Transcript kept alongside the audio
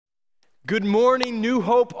Good morning, New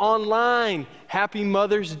Hope Online. Happy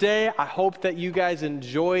Mother's Day. I hope that you guys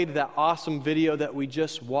enjoyed that awesome video that we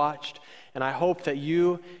just watched. And I hope that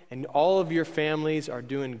you and all of your families are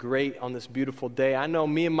doing great on this beautiful day. I know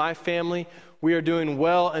me and my family, we are doing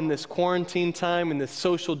well in this quarantine time, in this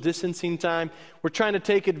social distancing time. We're trying to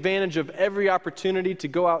take advantage of every opportunity to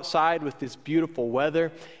go outside with this beautiful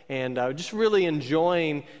weather and just really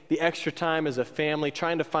enjoying the extra time as a family,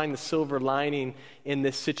 trying to find the silver lining in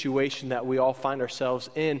this situation that we all find ourselves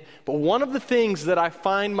in. But one of the things that I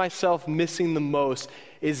find myself missing the most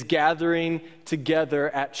is gathering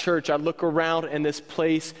together at church. I look around and this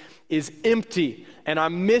place is empty, and I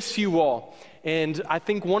miss you all. And I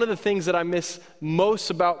think one of the things that I miss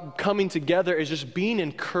most about coming together is just being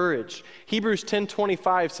encouraged. Hebrews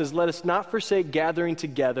 10:25 says, "Let us not forsake gathering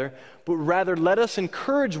together, but rather let us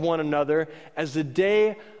encourage one another as the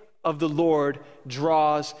day of the Lord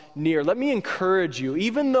draws near." Let me encourage you,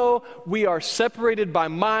 even though we are separated by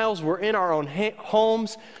miles, we're in our own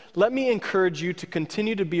homes, let me encourage you to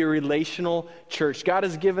continue to be a relational church. God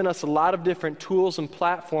has given us a lot of different tools and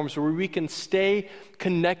platforms where we can stay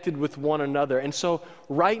connected with one another. And so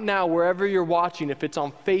right now, wherever you're watching, if it's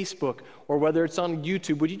on Facebook or whether it's on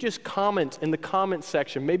YouTube, would you just comment in the comment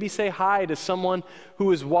section? Maybe say hi to someone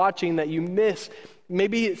who is watching that you miss.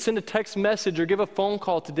 Maybe send a text message or give a phone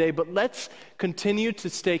call today, but let's continue to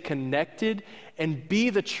stay connected and be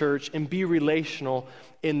the church and be relational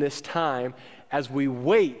in this time as we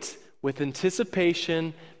wait with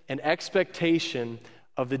anticipation and expectation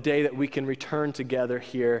of the day that we can return together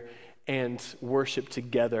here and worship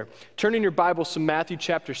together. Turn in your Bibles to Matthew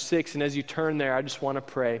chapter 6, and as you turn there, I just want to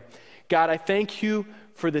pray. God, I thank you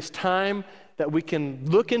for this time that we can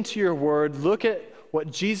look into your word, look at what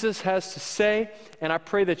Jesus has to say, and I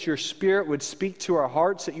pray that your Spirit would speak to our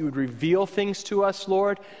hearts, that you would reveal things to us,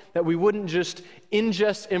 Lord, that we wouldn't just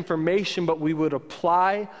ingest information, but we would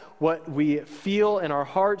apply what we feel in our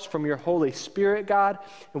hearts from your Holy Spirit, God.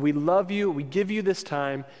 And we love you. We give you this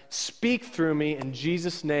time. Speak through me. In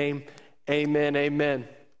Jesus' name, amen, amen.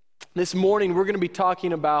 This morning, we're going to be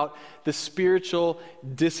talking about the spiritual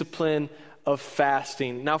discipline of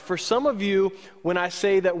fasting. Now, for some of you, when I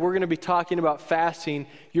say that we're going to be talking about fasting,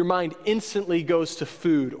 your mind instantly goes to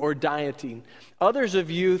food or dieting. Others of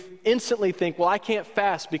you instantly think, well, I can't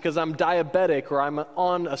fast because I'm diabetic or I'm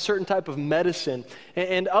on a certain type of medicine.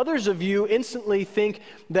 And others of you instantly think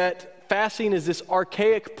that fasting is this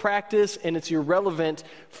archaic practice and it's irrelevant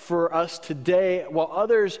for us today, while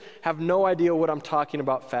others have no idea what I'm talking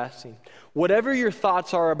about fasting. Whatever your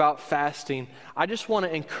thoughts are about fasting, I just want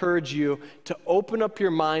to encourage you to open up your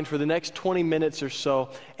mind for the next 20 minutes or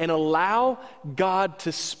so and allow God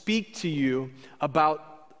to speak to you about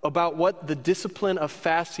what the discipline of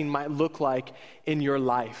fasting might look like in your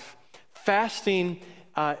life. Fasting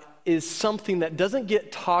is something that doesn't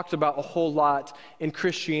get talked about a whole lot in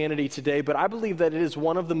Christianity today, but I believe that it is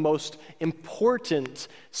one of the most important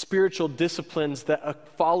spiritual disciplines that a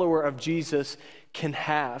follower of Jesus can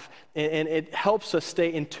have, and it helps us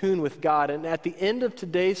stay in tune with God. And at the end of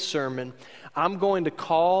today's sermon, I'm going to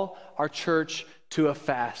call our church to a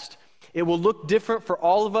fast. It will look different for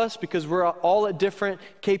all of us because we're all at different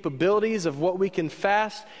capabilities of what we can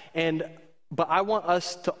fast, but I want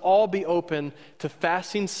us to all be open to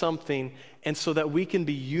fasting something, and so that we can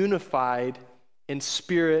be unified in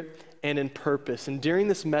spirit and in purpose. And during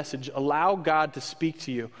this message, allow God to speak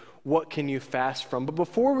to you. What can you fast from? But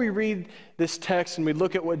before we read this text and we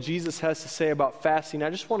look at what Jesus has to say about fasting,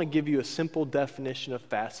 I just want to give you a simple definition of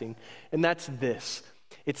fasting, and that's this.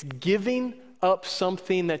 It's giving up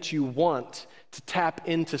something that you want to tap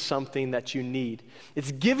into something that you need.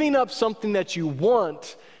 It's giving up something that you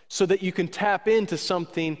want so that you can tap into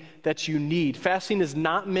something that you need. Fasting is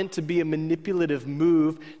not meant to be a manipulative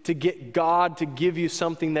move to get God to give you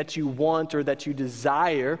something that you want or that you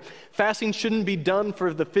desire. Fasting shouldn't be done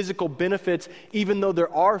for the physical benefits, even though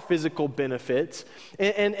there are physical benefits.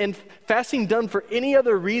 And fasting done for any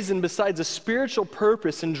other reason besides a spiritual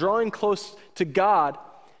purpose and drawing close to God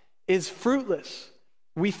is fruitless.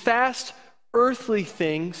 We fast earthly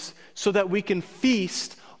things so that we can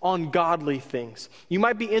feast on godly things. You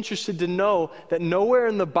might be interested to know that nowhere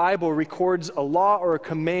in the Bible records a law or a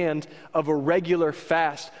command of a regular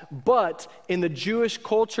fast, but in the Jewish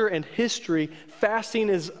culture and history, fasting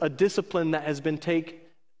is a discipline that has been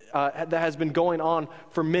going on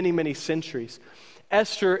for many, many centuries.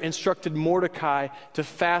 Esther instructed Mordecai to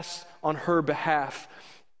fast on her behalf.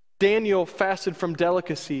 Daniel fasted from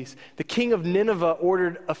delicacies. The king of Nineveh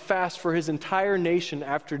ordered a fast for his entire nation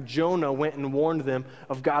after Jonah went and warned them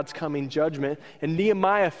of God's coming judgment. And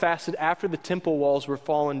Nehemiah fasted after the temple walls were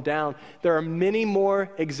fallen down. There are many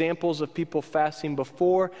more examples of people fasting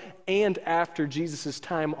before and after Jesus'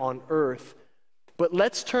 time on earth. But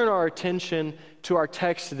let's turn our attention to our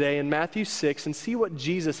text today in Matthew 6 and see what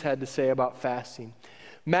Jesus had to say about fasting.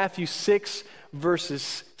 Matthew 6,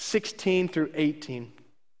 verses 16 through 18.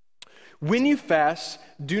 When you fast,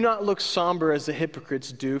 do not look somber as the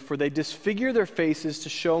hypocrites do, for they disfigure their faces to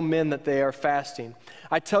show men that they are fasting.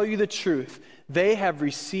 I tell you the truth, they have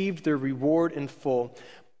received their reward in full.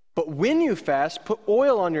 But when you fast, put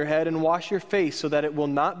oil on your head and wash your face, so that it will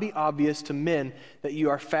not be obvious to men that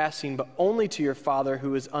you are fasting, but only to your Father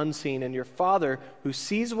who is unseen. And your Father who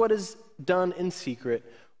sees what is done in secret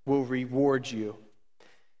will reward you.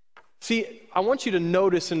 See, I want you to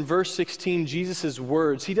notice in verse 16 Jesus'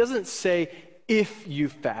 words. He doesn't say, if you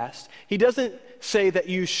fast. He doesn't say that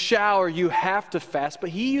you shall or you have to fast, but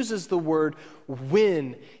he uses the word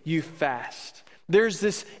when you fast. There's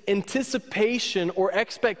this anticipation or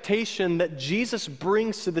expectation that Jesus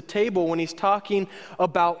brings to the table when he's talking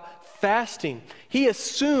about fasting. He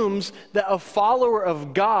assumes that a follower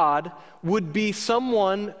of God would be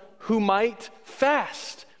someone who might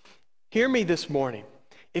fast. Hear me this morning.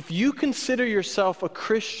 If you consider yourself a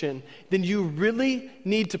Christian, then you really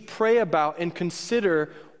need to pray about and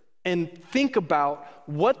consider and think about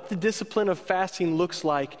what the discipline of fasting looks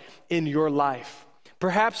like in your life.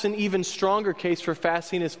 Perhaps an even stronger case for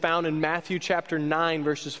fasting is found in Matthew chapter 9,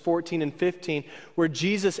 verses 14 and 15, where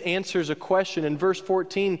Jesus answers a question. In verse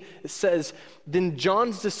 14, it says, then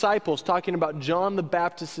John's disciples, talking about John the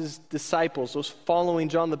Baptist's disciples, those following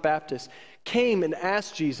John the Baptist, came and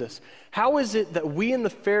asked Jesus, how is it that we and the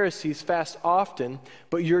Pharisees fast often,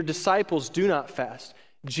 but your disciples do not fast?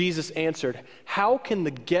 Jesus answered, how can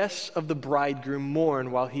the guests of the bridegroom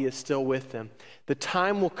mourn while he is still with them? The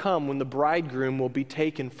time will come when the bridegroom will be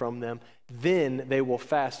taken from them. Then they will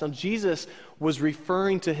fast. Now, Jesus was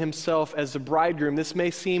referring to himself as the bridegroom. This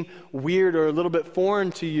may seem weird or a little bit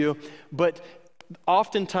foreign to you, but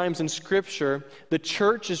oftentimes in Scripture, the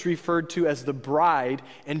church is referred to as the bride,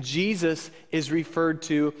 and Jesus is referred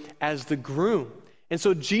to as the groom. And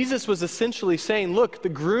so Jesus was essentially saying, look, the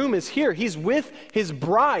groom is here. He's with his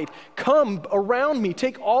bride. Come around me.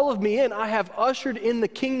 Take all of me in. I have ushered in the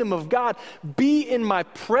kingdom of God. Be in my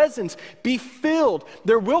presence. Be filled.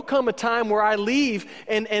 There will come a time where I leave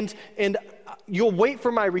and you'll wait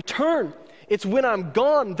for my return. It's when I'm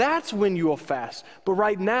gone, that's when you will fast. But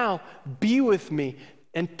right now, be with me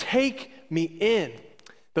and take me in.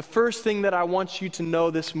 The first thing that I want you to know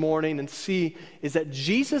this morning and see is that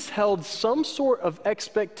Jesus held some sort of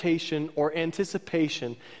expectation or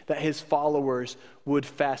anticipation that his followers would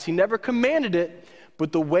fast. He never commanded it,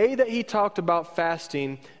 but the way that he talked about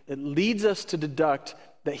fasting, it leads us to deduct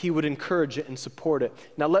that he would encourage it and support it.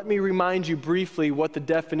 Now, let me remind you briefly what the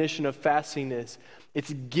definition of fasting is.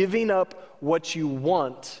 It's giving up what you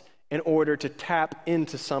want in order to tap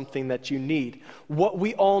into something that you need. What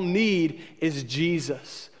we all need is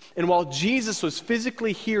Jesus. And while Jesus was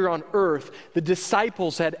physically here on earth, the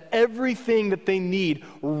disciples had everything that they need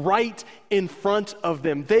right in front of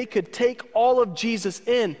them. They could take all of Jesus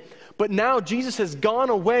in. But now Jesus has gone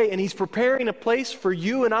away and he's preparing a place for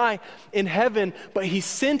you and I in heaven, but he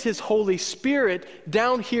sent his Holy Spirit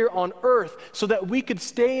down here on earth so that we could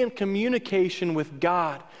stay in communication with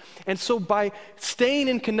God. And so by staying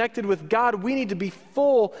in connected with God, we need to be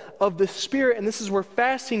full of the Spirit, and this is where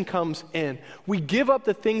fasting comes in. We give up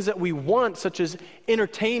the things that we want, such as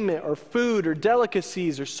entertainment or food or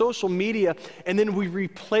delicacies or social media, and then we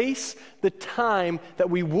replace the time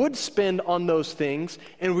that we would spend on those things,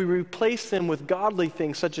 and we replace them with godly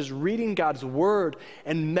things, such as reading God's Word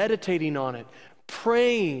and meditating on it,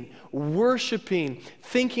 praying, worshiping,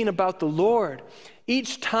 thinking about the Lord.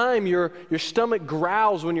 Each time your stomach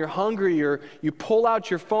growls when you're hungry or you pull out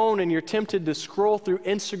your phone and you're tempted to scroll through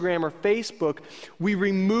Instagram or Facebook, we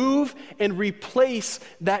remove and replace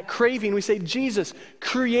that craving. We say, Jesus,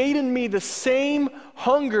 create in me the same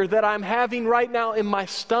hunger that I'm having right now in my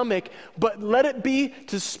stomach, but let it be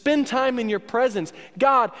to spend time in your presence.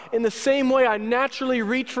 God, in the same way I naturally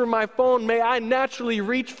reach for my phone, may I naturally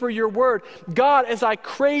reach for your word. God, as I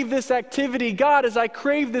crave this activity, God, as I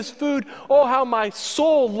crave this food, oh, how my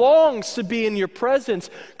soul longs to be in your presence.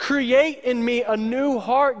 Create in me a new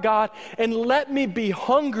heart, God, and let me be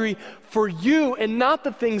hungry for you and not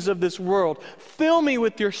the things of this world. Fill me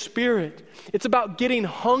with your Spirit. It's about getting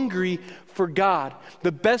hungry for God.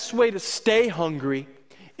 The best way to stay hungry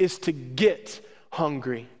is to get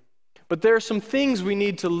hungry. But there are some things we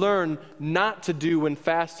need to learn not to do when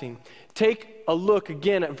fasting. Take a look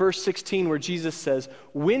again at verse 16 where Jesus says,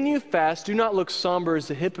 "When you fast, do not look somber as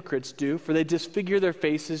the hypocrites do, for they disfigure their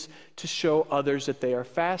faces to show others that they are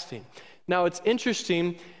fasting." Now it's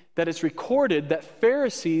interesting that it's recorded that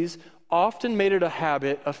Pharisees often made it a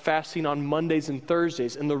habit of fasting on Mondays and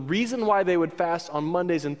Thursdays. And the reason why they would fast on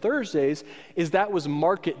Mondays and Thursdays is that was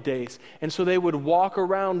market days. And so they would walk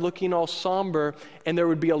around looking all somber, and there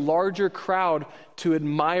would be a larger crowd to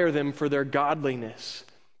admire them for their godliness.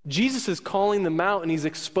 Jesus is calling them out, and he's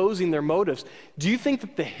exposing their motives. Do you think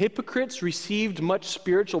that the hypocrites received much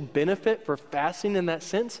spiritual benefit for fasting in that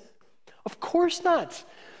sense? Of course not.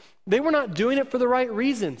 They were not doing it for the right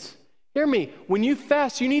reasons. Hear me, when you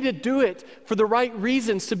fast, you need to do it for the right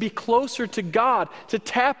reasons, to be closer to God, to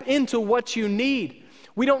tap into what you need.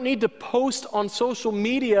 We don't need to post on social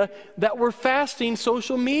media that we're fasting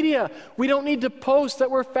social media. We don't need to post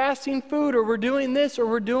that we're fasting food, or we're doing this, or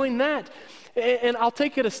we're doing that. And I'll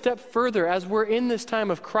take it a step further. As we're in this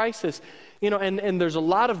time of crisis, and there's a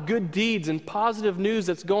lot of good deeds and positive news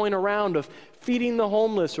that's going around of feeding the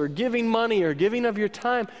homeless or giving money or giving of your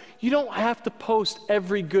time. You don't have to post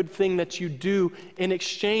every good thing that you do in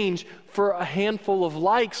exchange for a handful of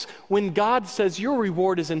likes when God says your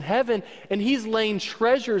reward is in heaven, and he's laying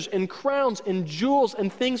treasures and crowns and jewels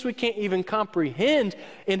and things we can't even comprehend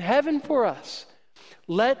in heaven for us.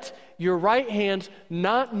 Let your right hand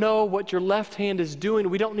not know what your left hand is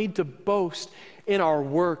doing. We don't need to boast in our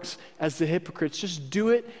works as the hypocrites. Just do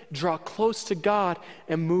it, draw close to God,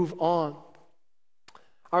 and move on.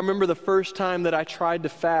 I remember the first time that I tried to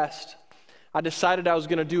fast. I decided I was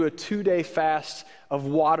going to do a 2-day fast of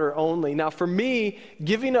water only. Now for me,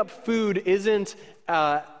 giving up food isn't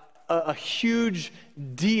a huge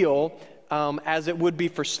deal as it would be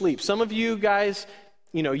for sleep. Some of you guys,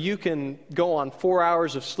 you can go on 4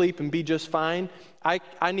 hours of sleep and be just fine.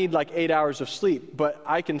 I need like 8 hours of sleep, but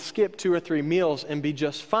I can skip 2 or 3 meals and be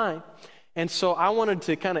just fine. And so I wanted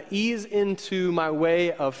to kind of ease into my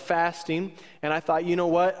way of fasting, and I thought, you know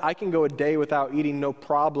what, I can go a day without eating, no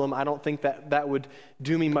problem. I don't think that would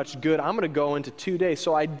do me much good. I'm going to go into 2 days.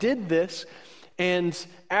 So I did this, and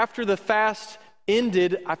after the fast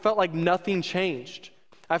ended, I felt like nothing changed.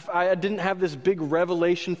 I didn't have this big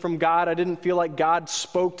revelation from God. I didn't feel like God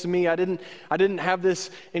spoke to me. I didn't have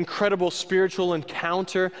this incredible spiritual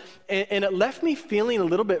encounter, and it left me feeling a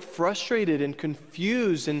little bit frustrated and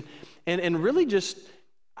confused and really just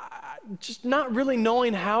not really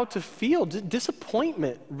knowing how to feel,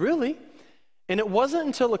 disappointment, really. And it wasn't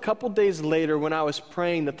until a couple days later when I was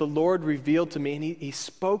praying that the Lord revealed to me, and he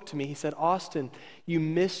spoke to me. He said, "Austin, you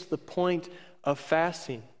missed the point of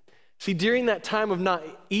fasting." See, during that time of not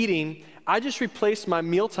eating, I just replaced my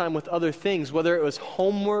mealtime with other things, whether it was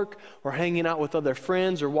homework or hanging out with other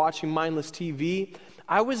friends or watching mindless TV.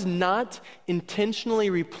 I was not intentionally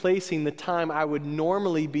replacing the time I would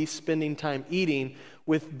normally be spending time eating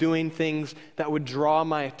with doing things that would draw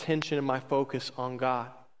my attention and my focus on God.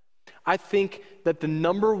 I think that the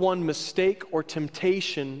number one mistake or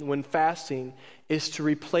temptation when fasting is to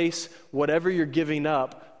replace whatever you're giving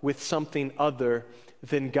up with something other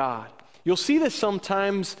than God. You'll see this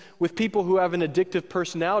sometimes with people who have an addictive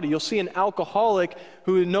personality. You'll see an alcoholic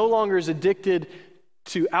who no longer is addicted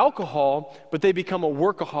to alcohol, but they become a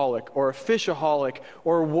workaholic or a fishaholic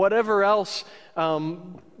or whatever else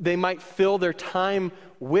they might fill their time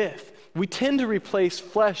with. We tend to replace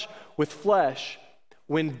flesh with flesh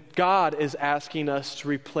when God is asking us to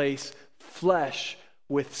replace flesh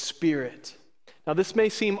with spirit. Now, this may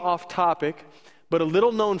seem off topic, but a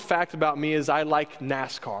little known fact about me is I like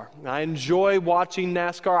NASCAR. I enjoy watching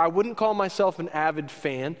NASCAR. I wouldn't call myself an avid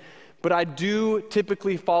fan, but I do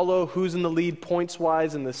typically follow who's in the lead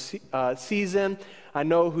points-wise in the season. I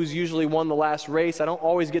know who's usually won the last race. I don't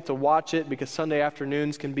always get to watch it because Sunday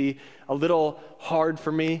afternoons can be a little hard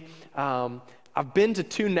for me. I've been to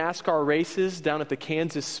 2 NASCAR races down at the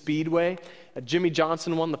Kansas Speedway. Jimmy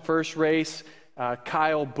Johnson won the first race.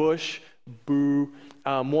 Kyle Busch,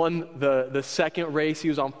 won the second race. He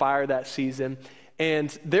was on fire that season.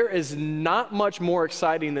 And there is not much more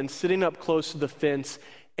exciting than sitting up close to the fence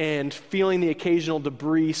and feeling the occasional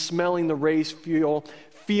debris, smelling the race fuel,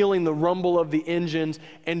 feeling the rumble of the engines,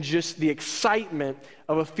 and just the excitement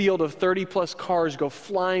of a field of 30-plus cars go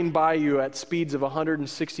flying by you at speeds of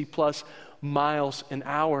 160-plus miles an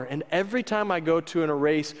hour. And every time I go to a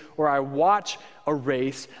race or I watch a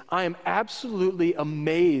race, I am absolutely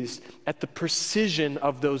amazed at the precision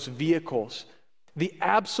of those vehicles. the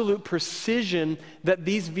absolute precision that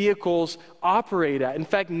these vehicles operate at. In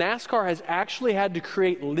fact, NASCAR has actually had to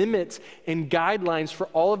create limits and guidelines for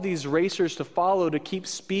all of these racers to follow to keep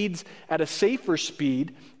speeds at a safer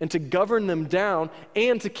speed and to govern them down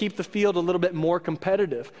and to keep the field a little bit more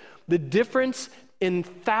competitive. The difference in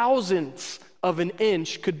thousandths of an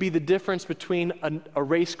inch could be the difference between a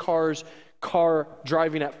race car's car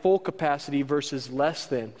driving at full capacity versus less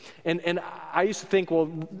than. And I used to think, well,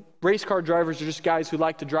 race car drivers are just guys who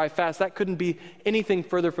like to drive fast. That couldn't be anything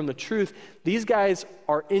further from the truth. These guys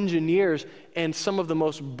are engineers and some of the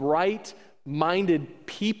most bright-minded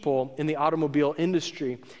people in the automobile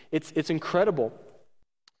industry. It's incredible.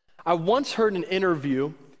 I once heard an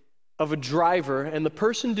interview of a driver, and the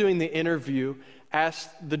person doing the interview asked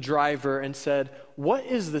the driver and said, "What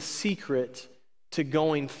is the secret to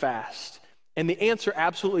going fast?" And the answer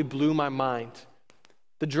absolutely blew my mind.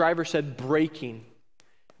 The driver said, braking.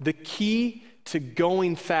 The key to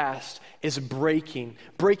going fast is braking.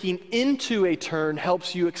 Braking into a turn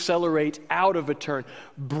helps you accelerate out of a turn.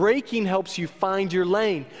 Braking helps you find your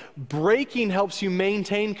lane. Braking helps you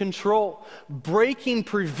maintain control. Braking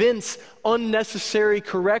prevents unnecessary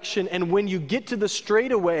correction. And when you get to the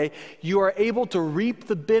straightaway, you are able to reap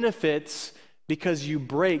the benefits because you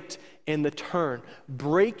braked in the turn.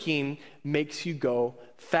 Braking makes you go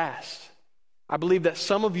fast. I believe that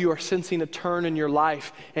some of you are sensing a turn in your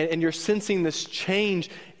life, and you're sensing this change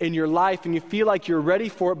in your life, and you feel like you're ready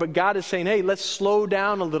for it, but God is saying, hey, let's slow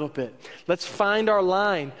down a little bit. Let's find our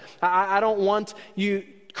line. I don't want you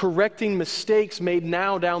correcting mistakes made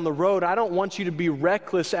now down the road. I don't want you to be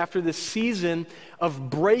reckless after this season of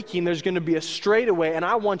braking. There's going to be a straightaway, and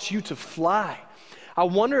I want you to fly. I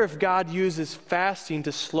wonder if God uses fasting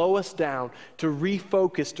to slow us down, to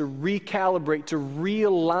refocus, to recalibrate, to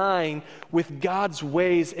realign with God's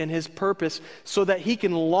ways and His purpose so that He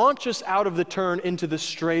can launch us out of the turn into the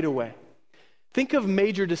straightaway. Think of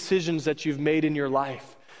major decisions that you've made in your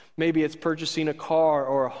life. Maybe it's purchasing a car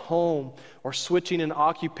or a home or switching an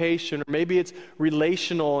occupation, or maybe it's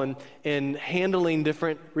relational and handling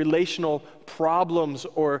different relational problems,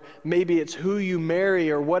 or maybe it's who you marry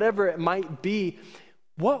or whatever it might be.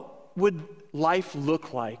 What would life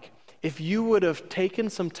look like if you would have taken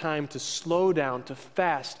some time to slow down, to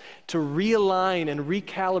fast, to realign and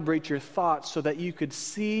recalibrate your thoughts so that you could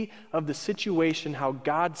see of the situation how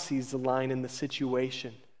God sees the line in the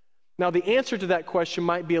situation? Now, the answer to that question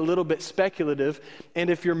might be a little bit speculative, and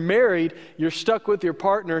if you're married, you're stuck with your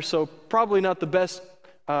partner, so probably not the best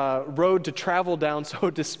road to travel down, so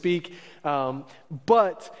to speak,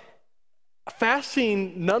 but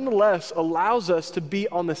fasting nonetheless allows us to be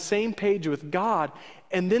on the same page with God,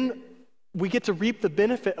 and then we get to reap the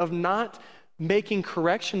benefit of not making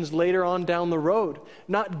corrections later on down the road,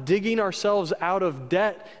 not digging ourselves out of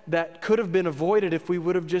debt that could have been avoided if we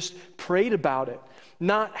would have just prayed about it,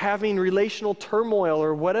 not having relational turmoil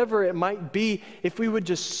or whatever it might be if we would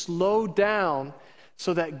just slow down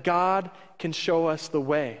so that God can show us the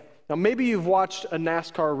way. Now, maybe you've watched a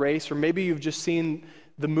NASCAR race, or maybe you've just seen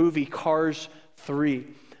the movie Cars 3.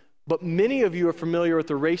 But many of you are familiar with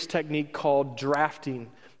the race technique called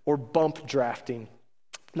drafting or bump drafting.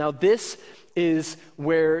 Now, this is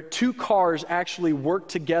where two cars actually work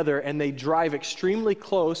together and they drive extremely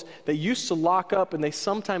close. They used to lock up, and they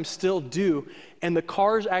sometimes still do, and the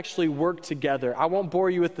cars actually work together. I won't bore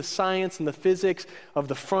you with the science and the physics of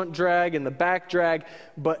the front drag and the back drag,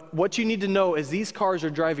 but what you need to know is these cars are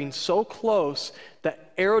driving so close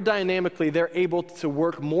that aerodynamically they're able to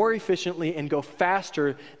work more efficiently and go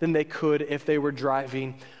faster than they could if they were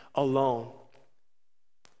driving alone.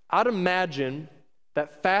 I'd imagine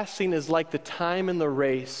that fasting is like the time in the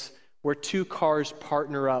race where two cars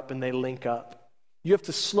partner up and they link up. You have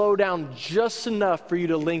to slow down just enough for you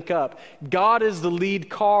to link up. God is the lead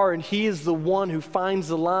car, and He is the one who finds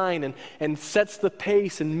the line and sets the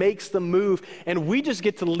pace and makes the move. And we just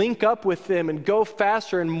get to link up with them and go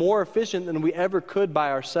faster and more efficient than we ever could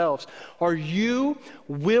by ourselves. Are you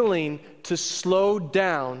willing to slow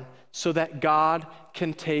down so that God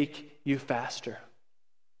can take you faster?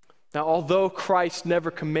 Now, although Christ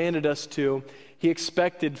never commanded us to, He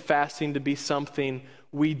expected fasting to be something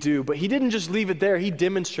we do. But He didn't just leave it there, He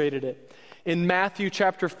demonstrated it. In Matthew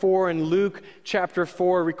chapter 4 and Luke chapter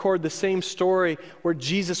 4 record the same story where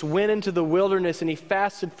Jesus went into the wilderness and He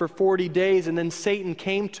fasted for 40 days, and then Satan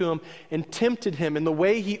came to Him and tempted Him. And the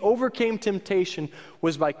way He overcame temptation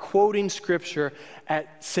was by quoting Scripture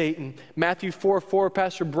at Satan. Matthew 4:4,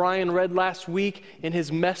 Pastor Brian read last week in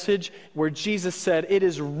his message where Jesus said, "It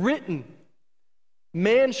is written,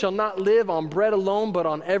 man shall not live on bread alone, but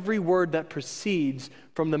on every word that proceeds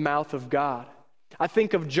from the mouth of God." I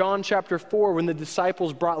think of John chapter 4 when the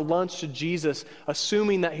disciples brought lunch to Jesus,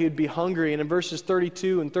 assuming that he would be hungry. And in verses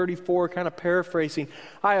 32 and 34, kind of paraphrasing,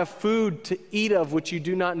 I have food to eat of which you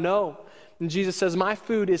do not know. And Jesus says, my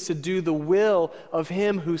food is to do the will of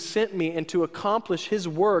him who sent me and to accomplish his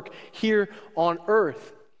work here on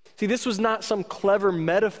earth. See, this was not some clever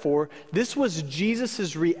metaphor. This was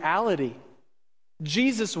Jesus' reality.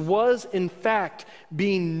 Jesus was, in fact,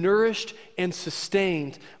 being nourished and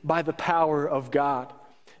sustained by the power of God.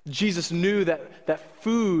 Jesus knew that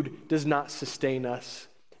food does not sustain us.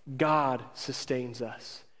 God sustains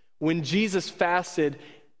us. When Jesus fasted,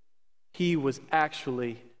 he was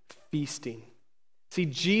actually feasting. See,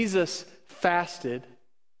 Jesus fasted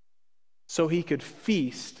so he could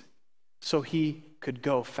feast, so he could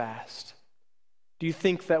go fast. Do you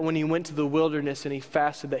think that when he went to the wilderness and he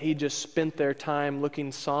fasted that he just spent their time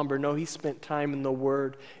looking somber? No, he spent time in the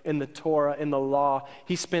Word, in the Torah, in the law.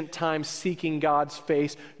 He spent time seeking God's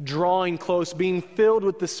face, drawing close, being filled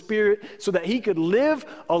with the Spirit so that he could live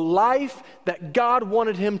a life that God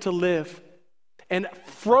wanted him to live. And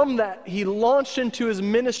from that, he launched into his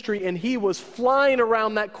ministry and he was flying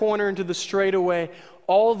around that corner into the straightaway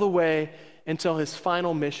all the way until his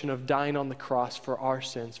final mission of dying on the cross for our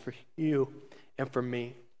sins, for you and for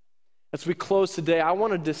me. As we close today, I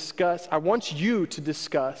want you to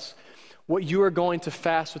discuss what you are going to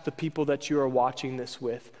fast with the people that you are watching this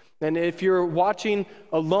with. And if you're watching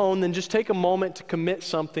alone, then just take a moment to commit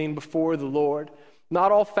something before the Lord.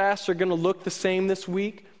 Not all fasts are going to look the same this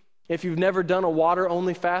week. If you've never done a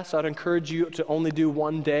water-only fast, I'd encourage you to only do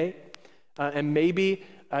one day. And maybe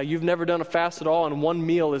you've never done a fast at all, and one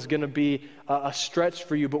meal is going to be a stretch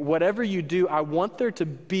for you. But whatever you do, I want there to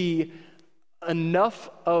be enough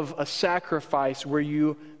of a sacrifice where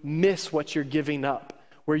you miss what you're giving up,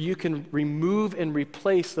 where you can remove and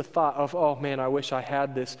replace the thought of, oh man, I wish I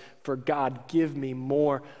had this. For God, give me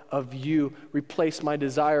more of you. Replace my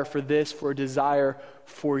desire for this for a desire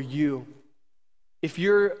for you. If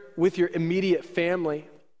you're with your immediate family,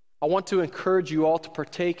 I want to encourage you all to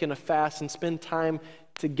partake in a fast and spend time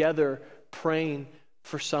together praying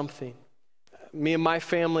for something. Me and my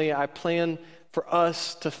family, I plan for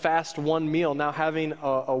us to fast one meal. Now, having a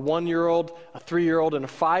 1-year-old, a 3-year-old, and a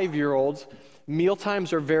 5-year-old, meal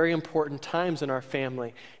times are very important times in our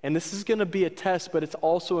family. And this is going to be a test, but it's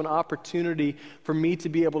also an opportunity for me to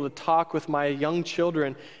be able to talk with my young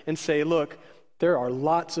children and say, look, there are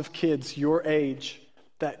lots of kids your age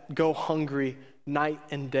that go hungry night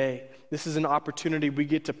and day. This is an opportunity we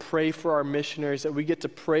get to pray for our missionaries, that we get to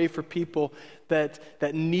pray for people that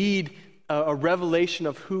need a revelation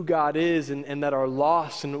of who God is and that are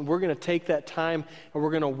lost. And we're going to take that time and we're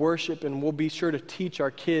going to worship, and we'll be sure to teach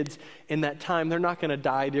our kids in that time. They're not going to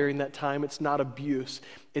die during that time. It's not abuse.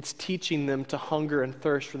 It's teaching them to hunger and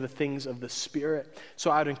thirst for the things of the Spirit.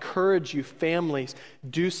 So I'd encourage you, families,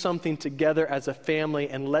 do something together as a family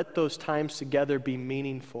and let those times together be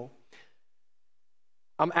meaningful.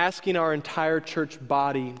 I'm asking our entire church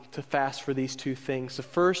body to fast for these two things. The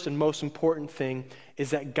first and most important thing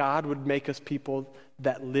is that God would make us people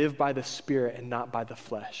that live by the Spirit and not by the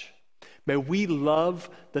flesh. May we love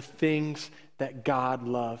the things that God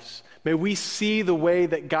loves. May we see the way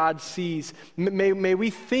that God sees. May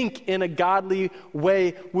we think in a godly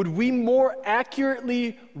way. Would we more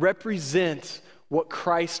accurately represent what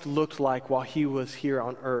Christ looked like while he was here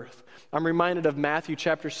on earth? I'm reminded of Matthew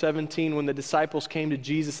chapter 17 when the disciples came to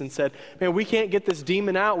Jesus and said, man, we can't get this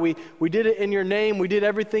demon out. We did it in your name. We did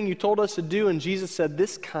everything you told us to do. And Jesus said,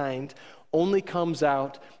 this kind only comes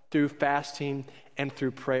out through fasting and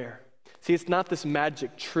through prayer. See, it's not this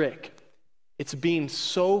magic trick. It's being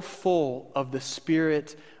so full of the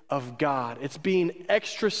Spirit of God. It's being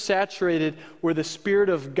extra saturated where the Spirit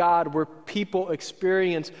of God, where people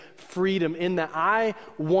experience freedom in that. I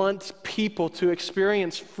want people to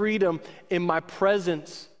experience freedom in my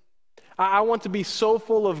presence. I want to be so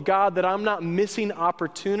full of God that I'm not missing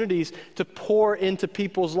opportunities to pour into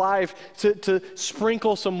people's life, to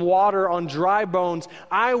sprinkle some water on dry bones.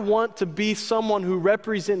 I want to be someone who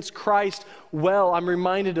represents Christ well. I'm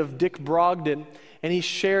reminded of Dick Brogdon, and he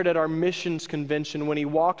shared at our missions convention when he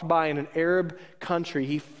walked by in an Arab country,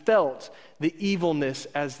 he felt the evilness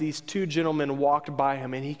as these two gentlemen walked by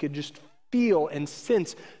him, and he could just feel and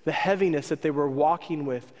sense the heaviness that they were walking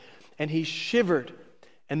with, and he shivered.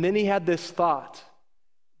 And then he had this thought,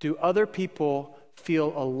 do other people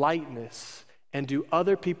feel a lightness, and do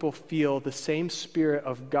other people feel the same Spirit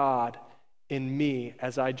of God in me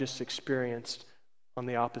as I just experienced on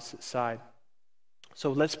the opposite side?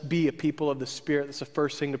 So let's be a people of the Spirit. That's the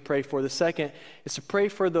first thing to pray for. The second is to pray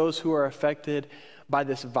for those who are affected by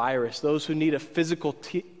this virus, those who need a physical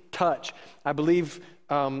touch. I believe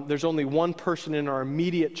there's only one person in our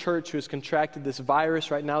immediate church who has contracted this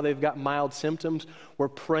virus. Right now, they've got mild symptoms. We're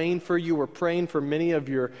praying for you. We're praying for many of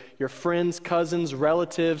your friends, cousins,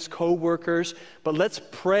 relatives, co-workers. But let's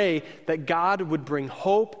pray that God would bring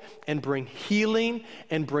hope and bring healing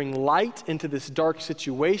and bring light into this dark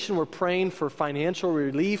situation. We're praying for financial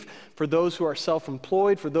relief for those who are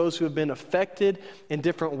self-employed, for those who have been affected in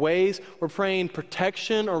different ways. We're praying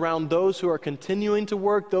protection around those who are continuing to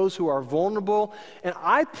work, those who are vulnerable. And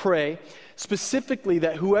I pray specifically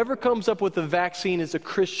that whoever comes up with the vaccine is a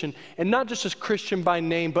Christian, and not just a Christian by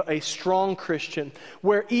name, but a strong Christian,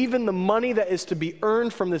 where even the money that is to be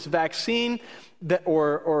earned from this vaccine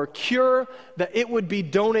or cure, that it would be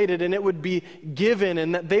donated and it would be given,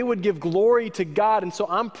 and that they would give glory to God. And so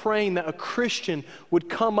I'm praying that a Christian would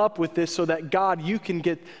come up with this so that, God, you can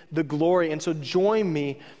get the glory. And so join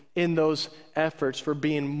me in those efforts for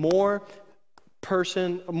being more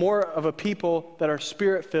of a people that are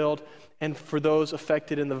spirit-filled, and for those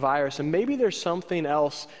affected in the virus. And maybe there's something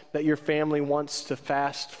else that your family wants to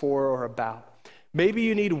fast for or about. Maybe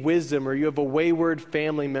you need wisdom, or you have a wayward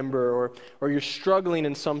family member, or you're struggling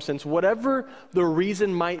in some sense. Whatever the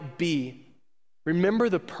reason might be, remember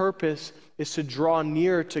the purpose is to draw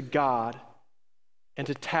near to God and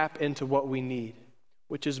to tap into what we need,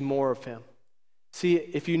 which is more of Him. See,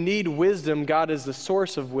 if you need wisdom, God is the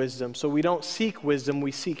source of wisdom. So we don't seek wisdom,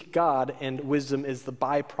 we seek God, and wisdom is the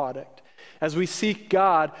byproduct. As we seek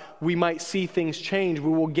God, we might see things change.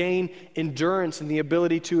 We will gain endurance and the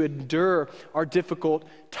ability to endure our difficult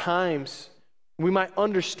times. We might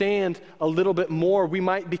understand a little bit more. We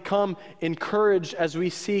might become encouraged as we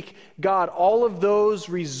seek God. All of those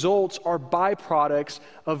results are byproducts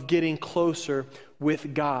of getting closer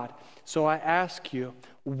with God. So I ask you,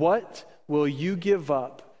 what will you give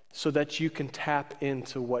up so that you can tap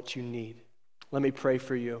into what you need? Let me pray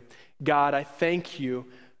for you. God, I thank you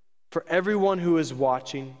for everyone who is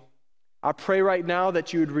watching. I pray right now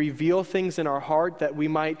that you would reveal things in our heart that we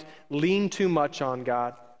might lean too much on,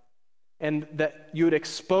 God, and that you would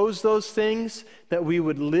expose those things, that we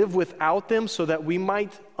would live without them, so that we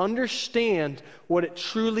might understand what it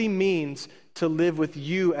truly means to live with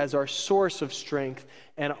you as our source of strength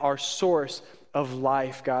and our source of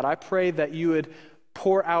life, God. I pray that you would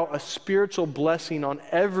pour out a spiritual blessing on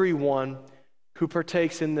everyone who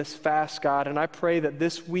partakes in this fast, God. And I pray that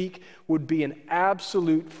this week would be an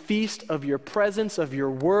absolute feast of your presence, of your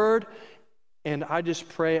word. And I just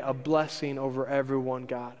pray a blessing over everyone,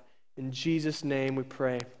 God. In Jesus' name we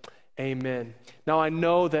pray, amen. Now I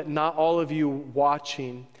know that not all of you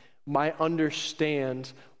watching might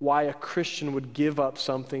understand why a Christian would give up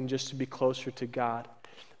something just to be closer to God.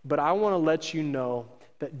 But I want to let you know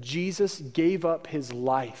that Jesus gave up his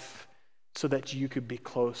life so that you could be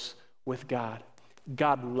close with God.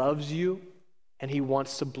 God loves you, and he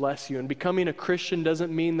wants to bless you. And becoming a Christian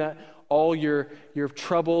doesn't mean that all your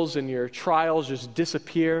troubles and your trials just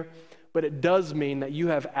disappear, but it does mean that you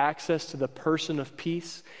have access to the person of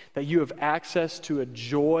peace, that you have access to a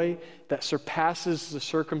joy that surpasses the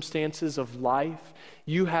circumstances of life.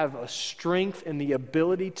 You have a strength and the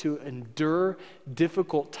ability to endure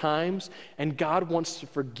difficult times, and God wants to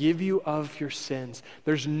forgive you of your sins.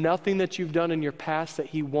 There's nothing that you've done in your past that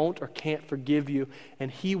he won't or can't forgive you,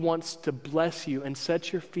 and he wants to bless you and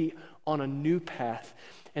set your feet on a new path.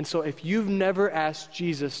 And so if you've never asked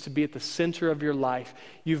Jesus to be at the center of your life,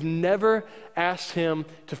 you've never asked him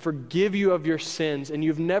to forgive you of your sins, and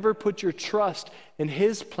you've never put your trust in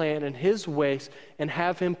his plan and his ways and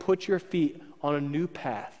have him put your feet on a new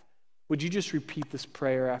path, would you just repeat this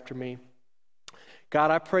prayer after me?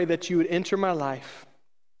 God, I pray that you would enter my life.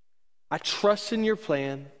 I trust in your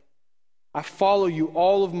plan. I follow you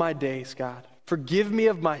all of my days, God. Forgive me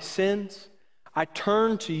of my sins. I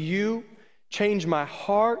turn to you. Change my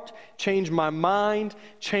heart, change my mind,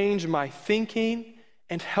 change my thinking,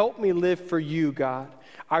 and help me live for you, God.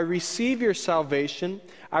 I receive your salvation,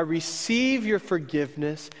 I receive your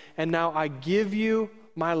forgiveness, and now I give you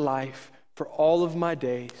my life for all of my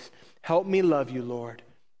days. Help me love you, Lord.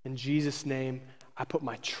 In Jesus' name, I put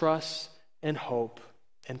my trust and hope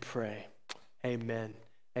and pray. Amen.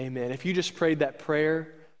 Amen. If you just prayed that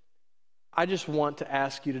prayer, I just want to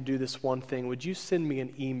ask you to do this one thing. Would you send me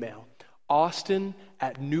an email?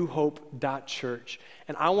 austin@newhope.church.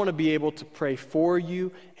 And I want to be able to pray for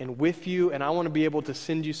you and with you, and I want to be able to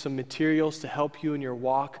send you some materials to help you in your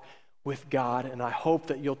walk with God. And I hope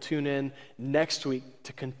that you'll tune in next week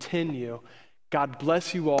to continue. God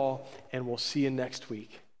bless you all, and we'll see you next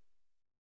week.